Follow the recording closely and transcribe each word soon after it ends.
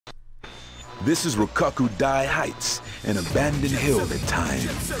This is Rokakudai Heights, an abandoned hill that time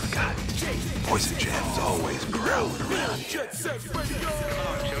forgot. Poison Jam's always prowling around here.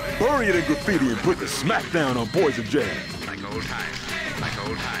 Bury it in graffiti and put the smackdown on Poison Jam. Like old times. Like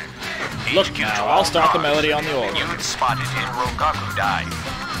old times. Look now, I'll start the melody on the organ. Units spotted in Rokakudai.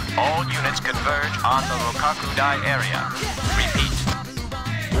 All units converge on the Rokakudai area.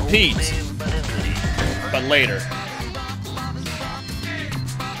 Repeat. Repeat. But later.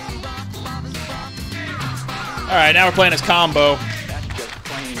 Alright, now we're playing as combo.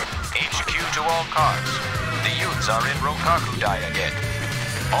 HQ to all cars. The youths are in Rokakudai again.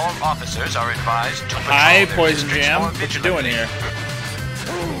 All officers are advised to patrol Hi, their Poison districts Jam. more What you doing vigilantly. here?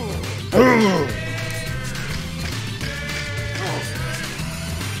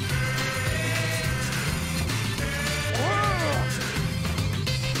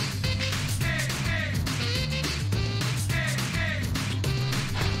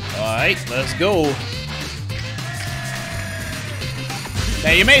 Alright, let's go.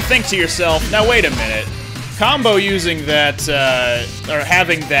 Now you may think to yourself, now wait a minute. Combo using that, or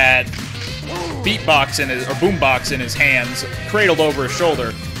having that beatbox in his, or boombox in his hands, cradled over his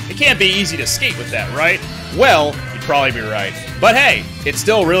shoulder, it can't be easy to skate with that, right? Well, you'd probably be right. But hey, it's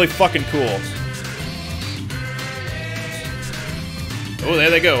still really fucking cool. Oh, there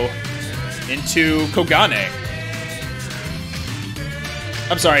they go. Into Kogane.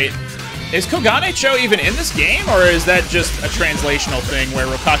 I'm sorry, is Kogane-cho even in this game, or is that just a translational thing where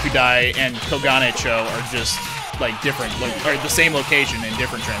Rokakudai and Kogane-cho are just, like, different, or the same location in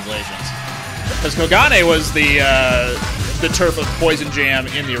different translations? Because Kogane was the turf of Poison Jam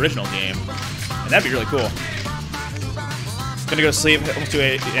in the original game, and that'd be really cool. Gonna go to sleep, almost 2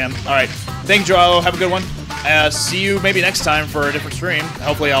 a.m. Alright, thank you, Joao, have a good one. See you maybe next time for a different stream.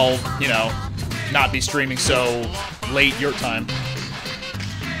 Hopefully I'll, you know, not be streaming so late your time.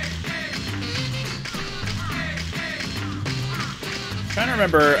 Trying to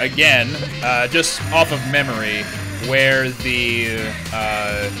remember again, just off of memory, where the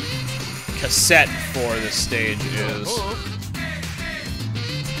cassette for this stage is.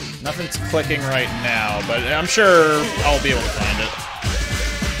 Nothing's clicking right now, but I'm sure I'll be able to find it.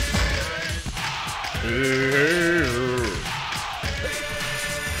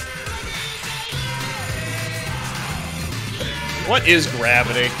 What is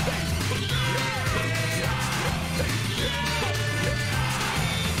gravity?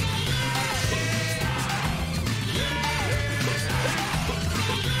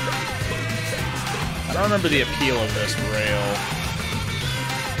 I don't remember the appeal of this rail.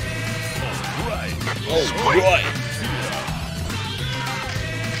 Alright.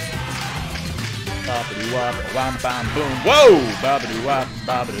 Bobbity wop, wham bam boom. Whoa! Bobbity wop,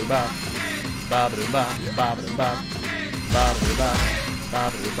 bobbity bop. Bobbity bop, bobbity bop. Bobbity bop,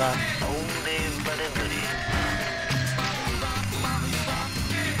 bobbity bop.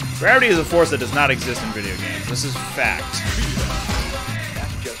 Gravity is a force that does not exist in video games. This is fact.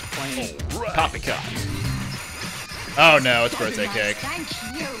 That's just plain poppycock. Oh no, it's birthday cake.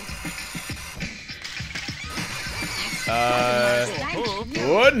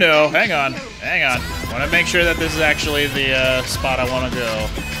 Oh no, hang on. Hang on. I want to make sure that this is actually the spot I want to go.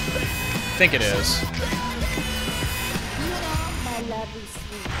 I think it is.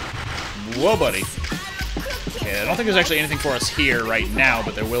 Whoa, buddy. Okay, I don't think there's actually anything for us here right now,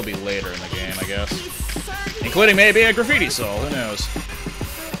 but there will be later in the game, I guess. Including maybe a graffiti soul, who knows?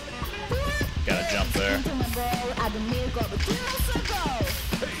 Gotta jump there.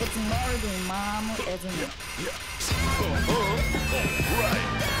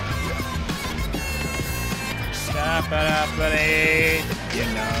 Stop it up, buddy. You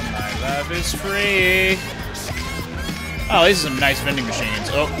know my love is free. Oh, these are some nice vending machines.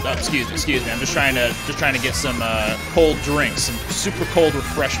 Oh, excuse me. I'm just trying to get some cold drinks, some super cold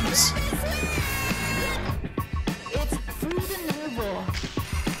refreshments.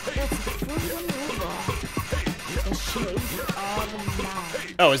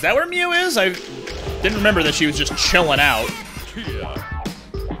 Oh, is that where Mew is? I didn't remember that she was just chilling out.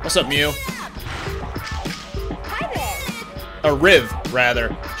 What's up, Mew? Hi there. Riv,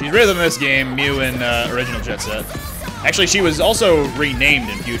 rather. She's Riv in this game, Mew in original Jet Set. Actually, she was also renamed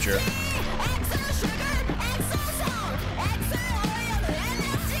in future.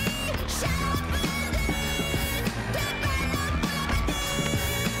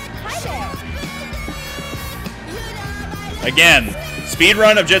 Again,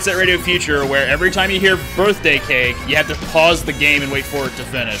 speedrun of Jet Set Radio Future, where every time you hear birthday cake, you have to pause the game and wait for it to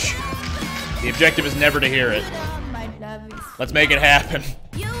finish. The objective is never to hear it. Let's make it happen.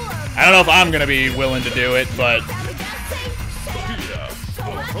 I don't know if I'm gonna be willing to do it, but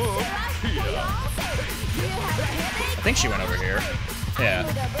I think she went over here. Yeah.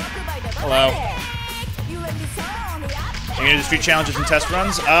 Hello. You gonna do street challenges and test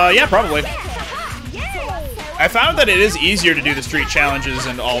runs? Yeah, probably. I found that it is easier to do the street challenges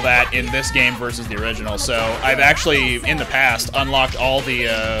and all that in this game versus the original, so I've actually, in the past, unlocked all the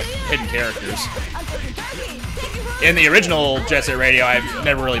hidden characters. In the original Jet Set Radio, I've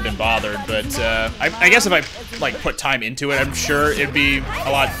never really been bothered, but I guess if I like put time into it, I'm sure it'd be a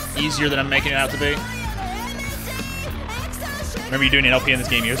lot easier than I'm making it out to be. Remember you doing an LP in this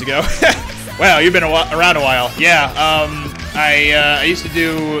game years ago? Wow, you've been around a while. Yeah, I used to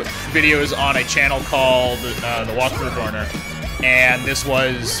do videos on a channel called the Walkthrough Corner, and this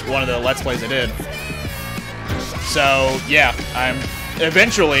was one of the Let's Plays I did. So, yeah, I'm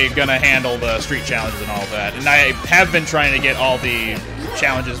eventually gonna handle the street challenges and all of that. And I have been trying to get all the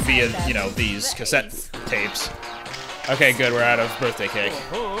challenges via, you know, these cassette tapes. Okay, good, we're out of birthday cake.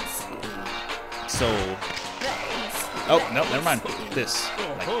 So... Oh, no, never mind. This,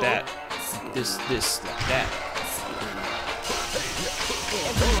 like that. This, like that.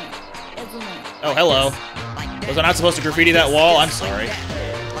 Oh, hello. Was I not supposed to graffiti that wall? I'm sorry.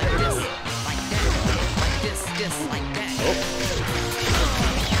 Oh.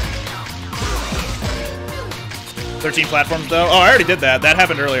 13 platforms, though? Oh, I already did that. That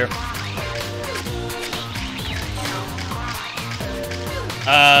happened earlier.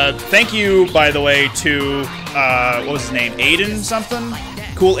 Thank you, by the way, to, what was his name? Aiden something?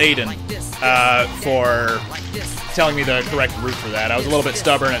 Cool Aiden, for telling me the correct route for that. I was a little bit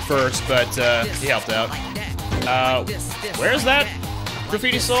stubborn at first, but, he helped out. Where is that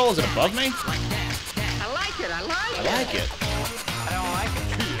graffiti soul? Is it above me? I like it. I like it. I don't like it.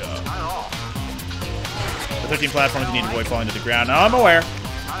 Not at all. The 13 platforms you need to avoid falling to the ground. No, I'm aware.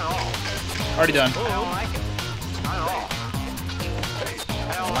 Not at all. Already done. I don't like it. Not at all.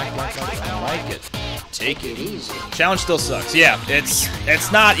 I don't like it. Take it easy. Challenge still sucks. Yeah, it's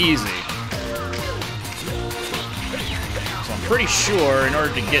not easy. So I'm pretty sure in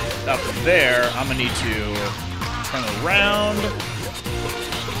order to get up there, I'm gonna need to turn around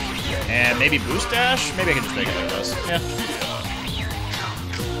and maybe boost dash. Maybe I can just make it like this. Yeah.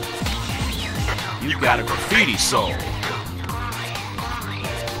 You got a graffiti soul.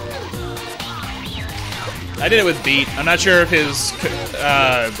 I did it with Beat. I'm not sure if his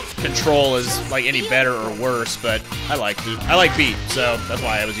control is like any better or worse, but I like Beat, so that's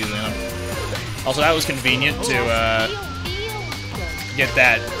why I was using him. Also, that was convenient to get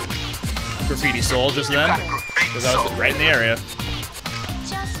that graffiti soul just then, because I was right in the area.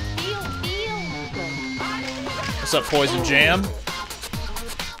 What's up, Poison Jam?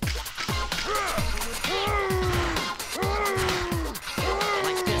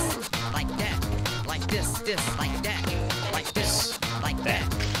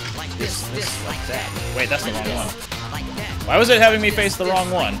 Wait, that's the wrong one. Why was it having me face the wrong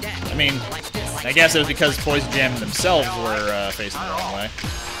one? I mean, I guess it was because Poison Jam themselves were facing the wrong way.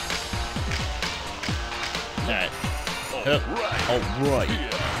 Alright. Alright.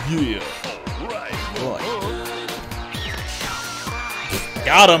 Yeah. Alright.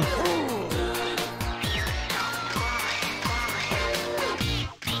 Got him!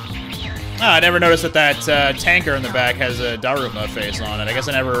 Oh, I never noticed that tanker in the back has a Daruma face on it. I guess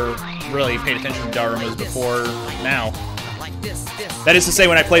I never really paid attention to Darumas before now. That is to say,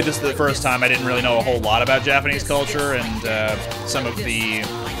 when I played this the first time, I didn't really know a whole lot about Japanese culture and some of the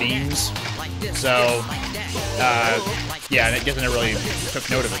themes. So, yeah, I guess I never really took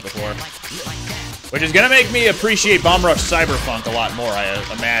note of it before. Which is going to make me appreciate Bomb Rush Cyberpunk a lot more, I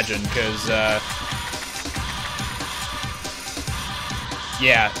imagine, because...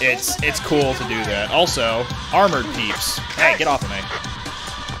 yeah, it's cool to do that. Also, armored peeps. Hey, get off of me.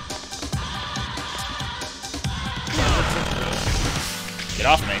 Get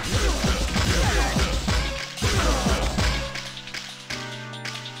off of me.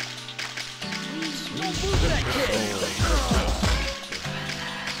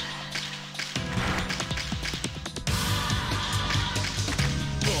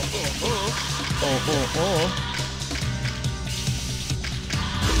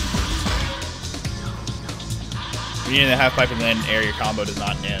 Reading the half pipe and then area combo does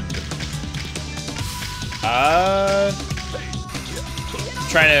not end. I'm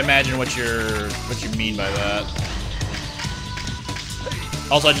trying to imagine what you mean by that.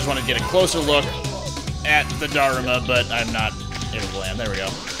 Also, I just want to get a closer look at the Daruma, but I'm not able to land. There we go.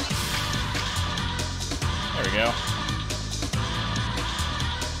 There we go.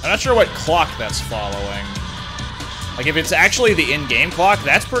 I'm not sure what clock that's following. Like, if it's actually the in-game clock,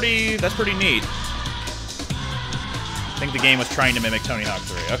 that's pretty neat. I like the game was trying to mimic Tony Hawk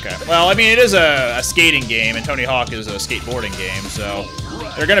 3. Okay. Well, I mean, it is a skating game, and Tony Hawk is a skateboarding game, so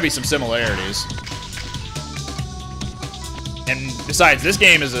there are going to be some similarities. And besides, this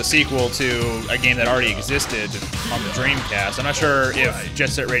game is a sequel to a game that already existed on the Dreamcast. I'm not sure if Jet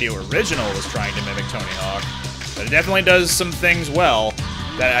Set Radio Original was trying to mimic Tony Hawk, but it definitely does some things well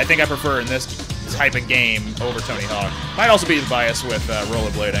that I think I prefer in this type of game over Tony Hawk. Might also be the bias with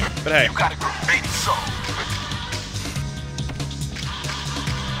rollerblading, but hey.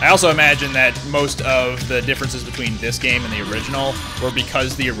 I also imagine that most of the differences between this game and the original were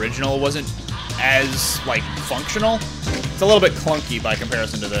because the original wasn't as, like, functional. It's a little bit clunky by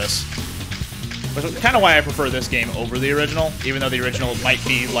comparison to this. Which is kind of why I prefer this game over the original, even though the original might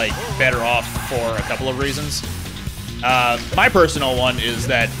be, like, better off for a couple of reasons. My personal one is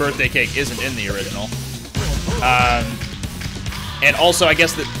that Birthday Cake isn't in the original. And also, I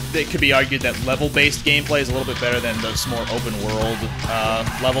guess that it could be argued that level-based gameplay is a little bit better than this more open-world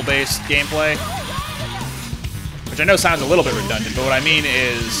level-based gameplay. Which I know sounds a little bit redundant, but what I mean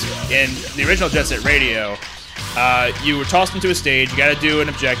is, in the original Jet Set Radio, you were tossed into a stage, you gotta do an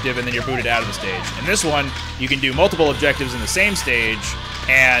objective, and then you're booted out of the stage. In this one, you can do multiple objectives in the same stage,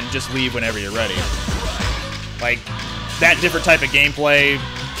 and just leave whenever you're ready. Like, that different type of gameplay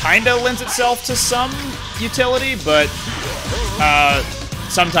kinda lends itself to some utility, but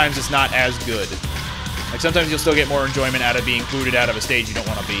sometimes it's not as good. Like, sometimes you'll still get more enjoyment out of being booted out of a stage you don't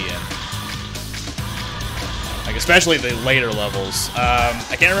want to be in. Like, especially the later levels.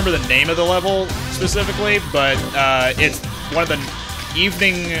 I can't remember the name of the level specifically, but it's one of the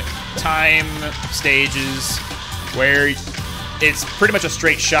evening time stages where it's pretty much a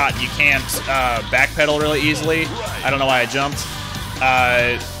straight shot. You can't backpedal really easily. I don't know why I jumped.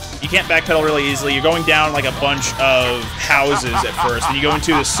 You can't backpedal really easily. You're going down like a bunch of houses at first, and you go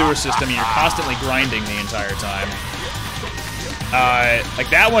into the sewer system, and you're constantly grinding the entire time. Like,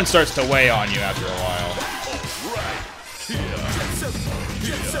 that one starts to weigh on you after a while.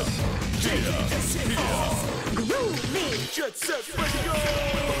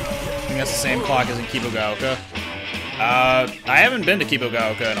 I think that's the same clock as in Kibogaoka. I haven't been to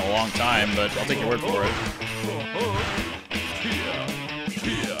Kibogaoka in a long time, but I'll take your word for it.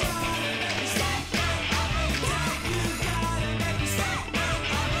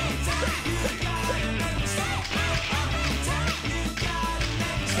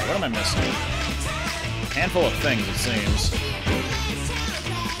 What am I missing? A handful of things, it seems.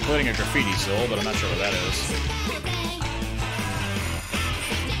 Including a graffiti soul, but I'm not sure what that is.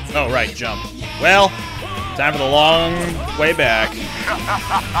 Oh, right, jump. Well, time for the long way back. Yeah,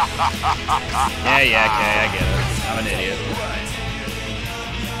 okay, I get it. I'm an idiot.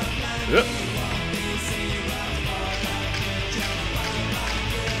 Oop.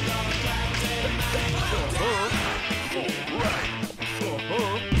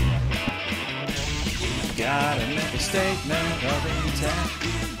 Gotta make a statement of intent.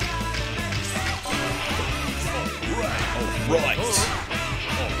 Alright.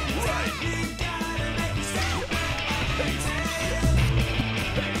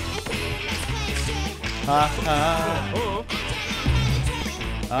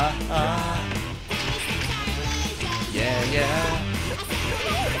 Yeah.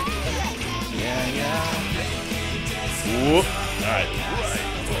 Whoop. Alright.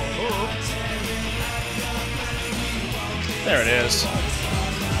 There it is.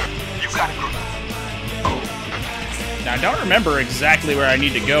 Now, I don't remember exactly where I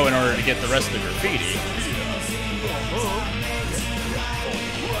need to go in order to get the rest of the graffiti.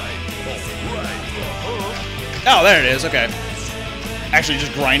 Oh, there it is. Okay. Actually,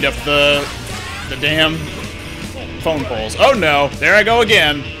 just grind up the damn phone poles. Oh no! There I go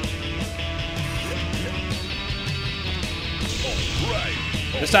again.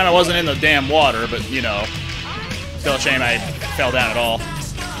 This time I wasn't in the damn water, but you know, still a shame I fell down at all.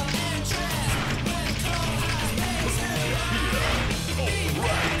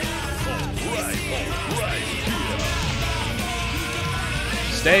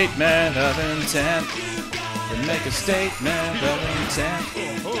 Statement of intent. To make a statement of intent.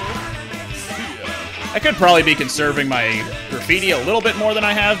 I could probably be conserving my graffiti a little bit more than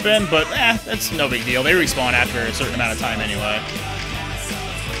I have been, but that's no big deal. They respawn after a certain amount of time anyway.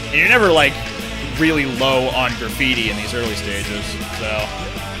 And you're never, like, really low on graffiti in these early stages, so...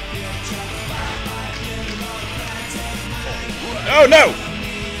 Oh, no!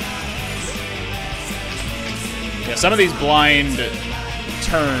 Yeah, some of these blind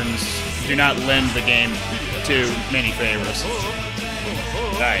turns do not lend the game to many favors.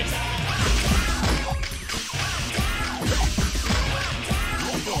 Alright.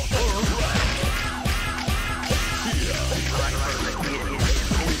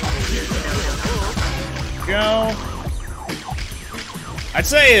 go. I'd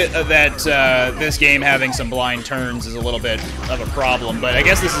say that this game having some blind turns is a little bit of a problem, but I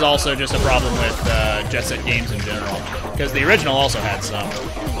guess this is also just a problem with Jet Set games in general, because the original also had some.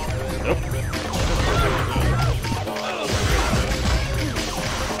 Nope.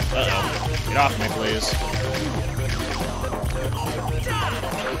 Uh-oh. Get off me, please.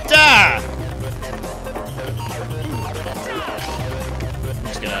 Da! I'm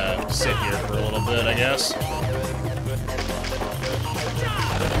just gonna sit here for a little bit, I guess.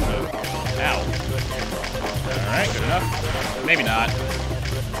 Ow. Alright, good enough. Maybe not.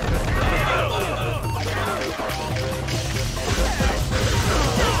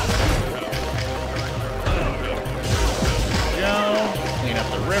 Go. Clean up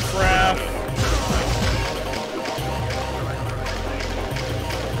the riffraff.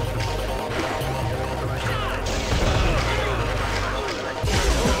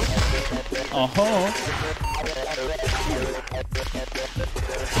 Uh-huh.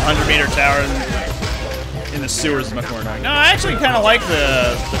 100-meter tower in the sewers is much more annoying. No, I actually kind of like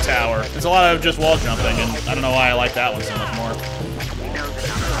the tower. It's a lot of just wall jumping, and I don't know why I like that one so much more.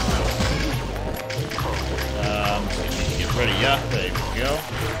 Get rid of ya. There you go.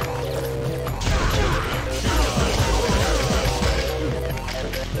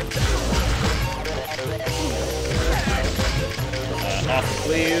 Off,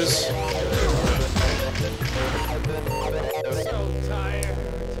 please.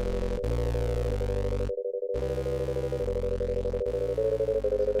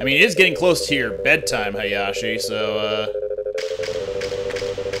 I mean, it is getting close to your bedtime, Hayashi, so,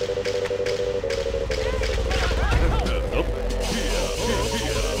 Oh.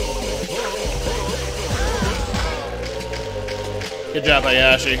 Good job,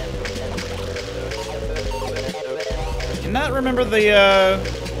 Hayashi. I cannot remember the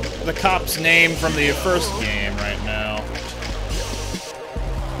cop's name from the first game right now.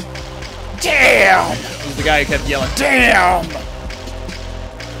 Damn! He's the guy who kept yelling, damn!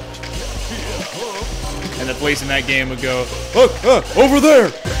 And the police in that game would go, look, over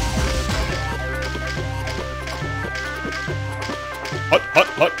there! Hut, hut,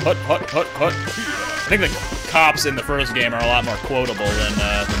 hut, hut, hut, hut, hut. I think the cops in the first game are a lot more quotable than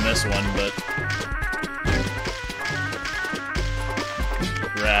this one, but...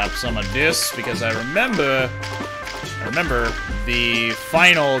 Grab some of this, because I remember the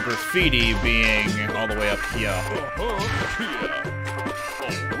final graffiti being all the way up here.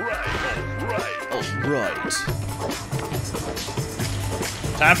 Right.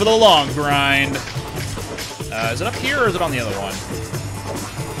 Time for the long grind. Is it up here or is it on the other one? I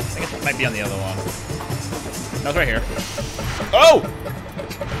think it might be on the other one. No, it's right here. Oh!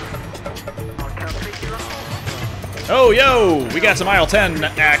 Oh, yo! We got some aisle 10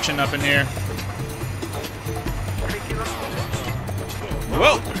 action up in here.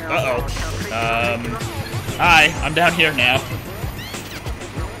 Whoa! Uh-oh. Hi, I'm down here now.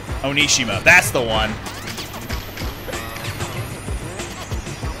 Onishima, that's the one.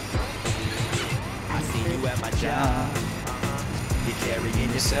 I see you at my job. You're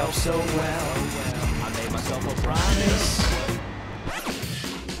carrying yourself so well. I made myself a promise.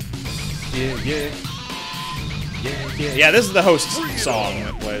 Yeah, this is the host's song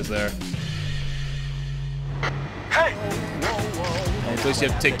that plays there. Hey! Only place you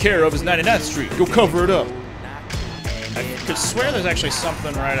have to take care of is 99th Street. Go cover it up. I could swear there's actually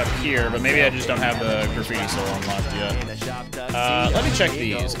something right up here, but maybe I just don't have the graffiti soul unlocked yet. Let me check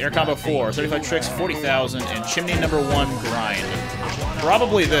these. Air Combo 4, 35 tricks, 40,000, and Chimney number 1 grind.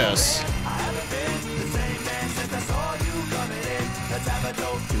 Probably this.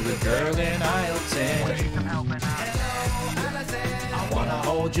 The girl in aisle 10. I wanna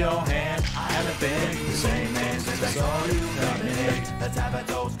hold your hand. I haven't been the same man since I saw you coming in. Let's have a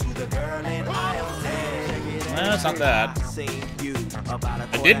toast to the girl in aisle 10. No, it's not that.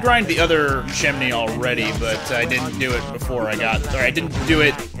 I did grind the other chimney already, but I didn't do it before I got... Or I didn't do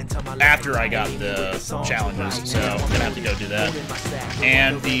it after I got the challenges, so I'm gonna have to go do that.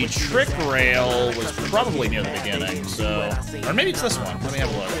 And the trick rail was probably near the beginning, so... Or maybe it's this one. Let me have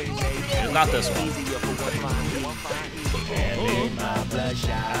a look. It's not this one. And in my bloodshot,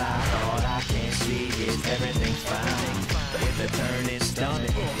 all I can see is everything's fine. The turn is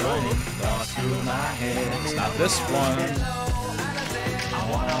stunning, running, thoughts through my head. It's not this one. I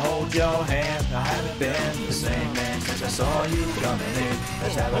wanna hold your hand. I haven't been the same man since I saw you coming in.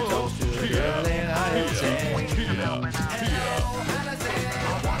 Let's have a toast to the girl in aisle 10. I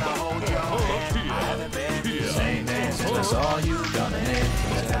wanna hold your hand. I haven't been the same man since I saw you coming in.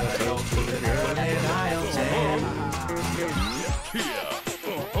 Let's have a toast to the girl in aisle 10.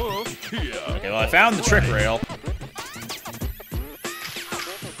 Okay, well, I found the trick rail.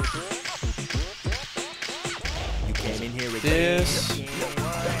 This. There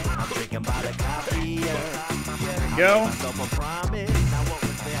we go. I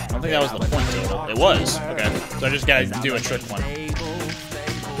don't think that was the point to it. It was. Okay. So I just gotta do a trick one.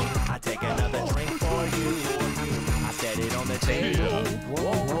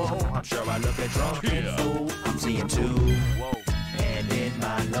 I'm sure I look a drunken fool. I'm seeing two. And in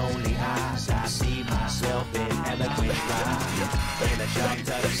my lonely eyes, I see myself in eloquent rhyme. In a shot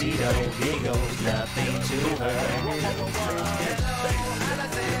tuxedo, here goes nothing to her.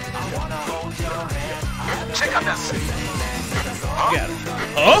 I wanna hold your hand. Check out that scene. Yeah.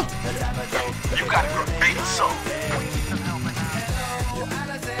 Huh? You got a great song.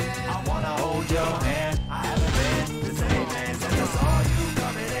 I wanna hold your hand. I haven't been the same man since I saw you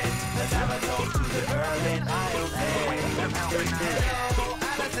coming in. Let's have a toast to the girl in aisle 10.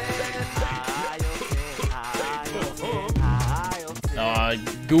 I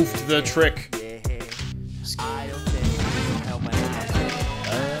goofed the trick. There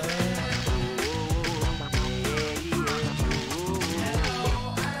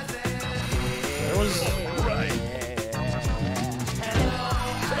was right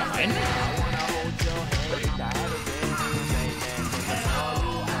behind me.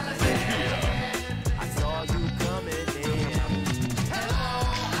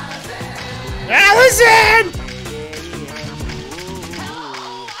 Allison!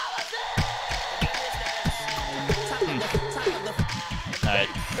 Alright.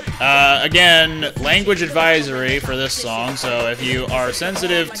 Again, language advisory for this song, so if you are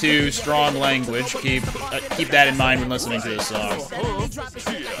sensitive to strong language, keep that in mind when listening to this song.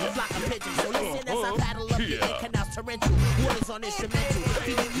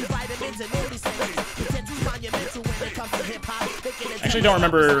 I actually don't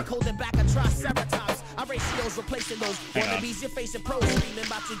remember. Hang on.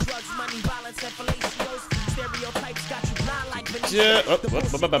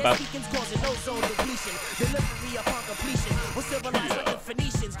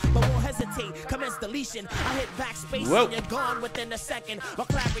 Whoa.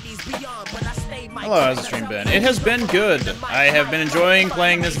 Hello, how's the stream been? It has been good. I have been enjoying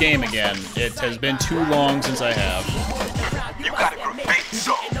playing this game again. It has been too long since I have. You got a great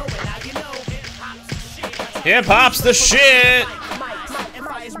song. Hip hop's the shit!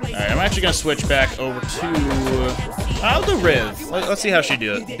 Alright, I'm actually gonna switch back over to... I'll do Riv. Let's see how she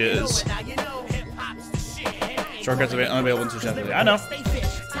does. Shortcuts unavailable in 2 seconds. I know.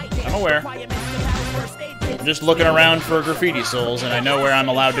 I'm aware. I'm just looking around for graffiti souls, and I know where I'm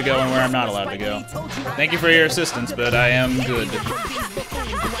allowed to go and where I'm not allowed to go. Thank you for your assistance, but I am good.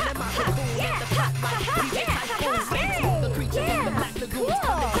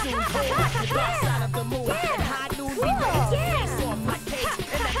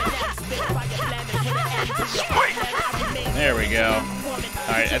 There we go.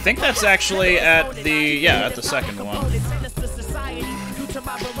 Alright, I think that's actually at the, at the second one.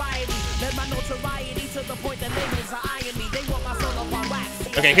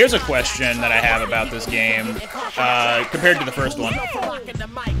 Okay, here's a question that I have about this game, compared to the first one.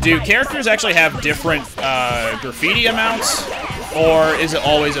 Do characters actually have different, graffiti amounts, or is it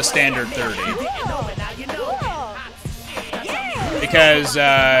always a standard 30? Because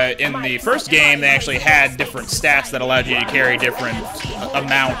in the first game, they actually had different stats that allowed you to carry different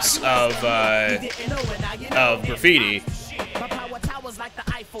amounts of graffiti.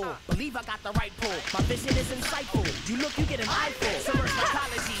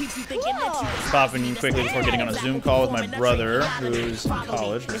 Popping quickly before getting on a Zoom call with my brother, who's in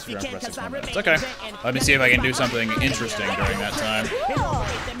college. Okay, let me see if I can do something interesting during that time.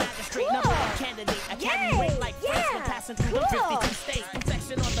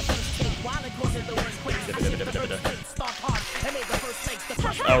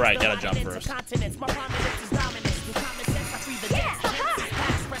 Alright, gotta jump first.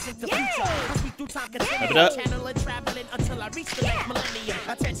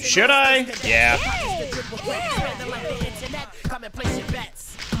 Should I? Yeah.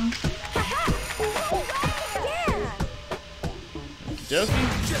 Okey-dokey.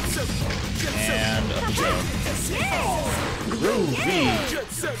 And up we go. Groovy.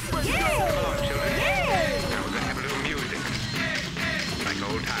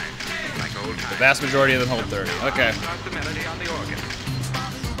 The vast majority of them hold 30. Okay.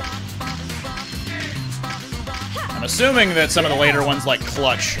 I'm assuming that some of the later ones, like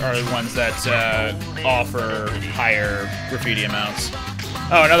Clutch, are the ones that offer higher graffiti amounts.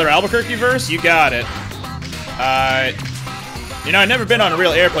 Oh, another Albuquerque verse? You got it. You know, I've never been on a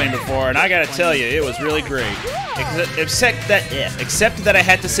real airplane before, and I gotta tell you, it was really great. Except that I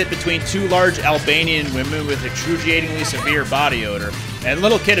had to sit between two large Albanian women with excruciatingly severe body odor. And the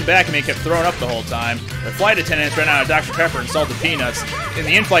little kid in back of me kept throwing up the whole time. The flight attendants ran out of Dr. Pepper and salted peanuts. In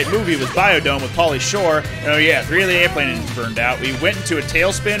the in-flight movie was Biodome with Pauly Shore. And oh yeah, 3 of the airplane engines burned out. We went into a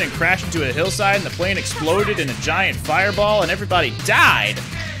tailspin and crashed into a hillside, and the plane exploded in a giant fireball, and everybody died.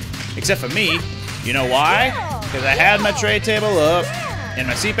 Except for me. You know why? Because I had my tray table up, and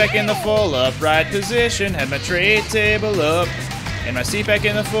my seat back in the full upright position. Had my tray table up, and my seat back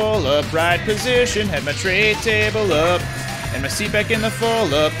in the full upright position. Had my tray table up, and my seat back in the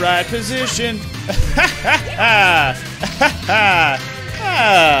full upright position.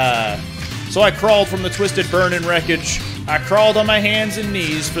 So I crawled from the twisted burning wreckage. I crawled on my hands and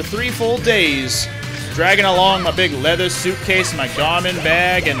knees for 3 full days, dragging along my big leather suitcase and my Garmin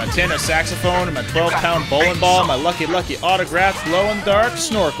bag and my tin of saxophone and my 12-pound bowling ball and my lucky autographed glow-in-the-dark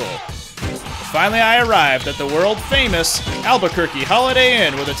snorkel. Finally, I arrived at the world-famous Albuquerque Holiday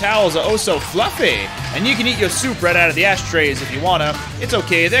Inn, where the towels are oh so fluffy, and you can eat your soup right out of the ashtrays if you wanna. It's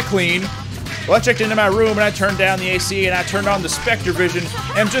okay, they're clean. Well, I checked into my room, and I turned down the AC, and I turned on the Spectre Vision,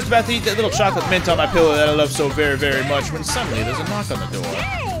 and I'm just about to eat that little chocolate mint on my pillow that I love so very, very much, when suddenly there's a knock on the door.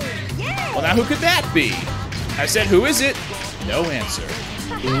 Well, now who could that be? I said, who is it? No answer.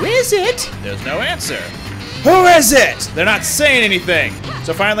 Who is it? There's no answer. Who is it? They're not saying anything.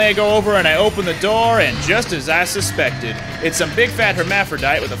 So finally I go over and I open the door, and just as I suspected, it's some big fat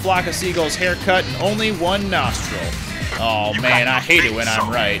hermaphrodite with a flock of seagulls haircut and only one nostril. Oh man, I hate it when I'm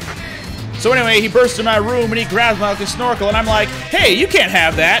right. So anyway, he bursts in my room and he grabs my lucky snorkel, and I'm like, hey, you can't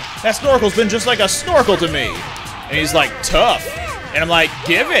have that. That snorkel's been just like a snorkel to me. And he's like, tough. And I'm like,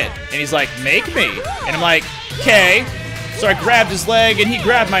 give it. And he's like, make me. And I'm like, okay. So I grabbed his leg, and he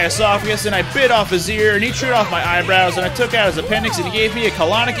grabbed my esophagus, and I bit off his ear, and he chewed off my eyebrows, and I took out his appendix, and he gave me a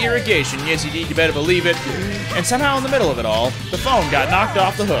colonic irrigation. Yes, indeed, you better believe it. And somehow in the middle of it all, the phone got knocked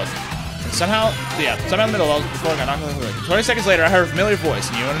off the hook. And somehow in the middle of it, the phone got knocked off the hook. 20 seconds later, I heard a familiar voice,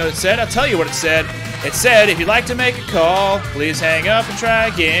 and you want to know what it said? I'll tell you what it said. It said, if you'd like to make a call, please hang up and try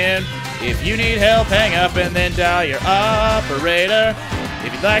again. If you need help, hang up and then dial your operator.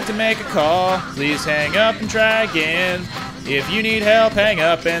 If you'd like to make a call, please hang up and try again. If you need help, hang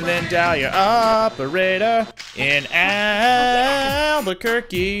up and then dial your operator in Albuquerque.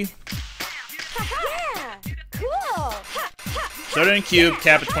 Cool. Soda and Cube,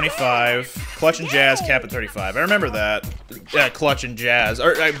 cap at 25. Clutch and Jazz, cap at 35. I remember that. Clutch and Jazz.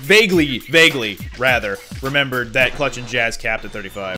 Or I vaguely, rather, remembered that Clutch and Jazz capped at 35.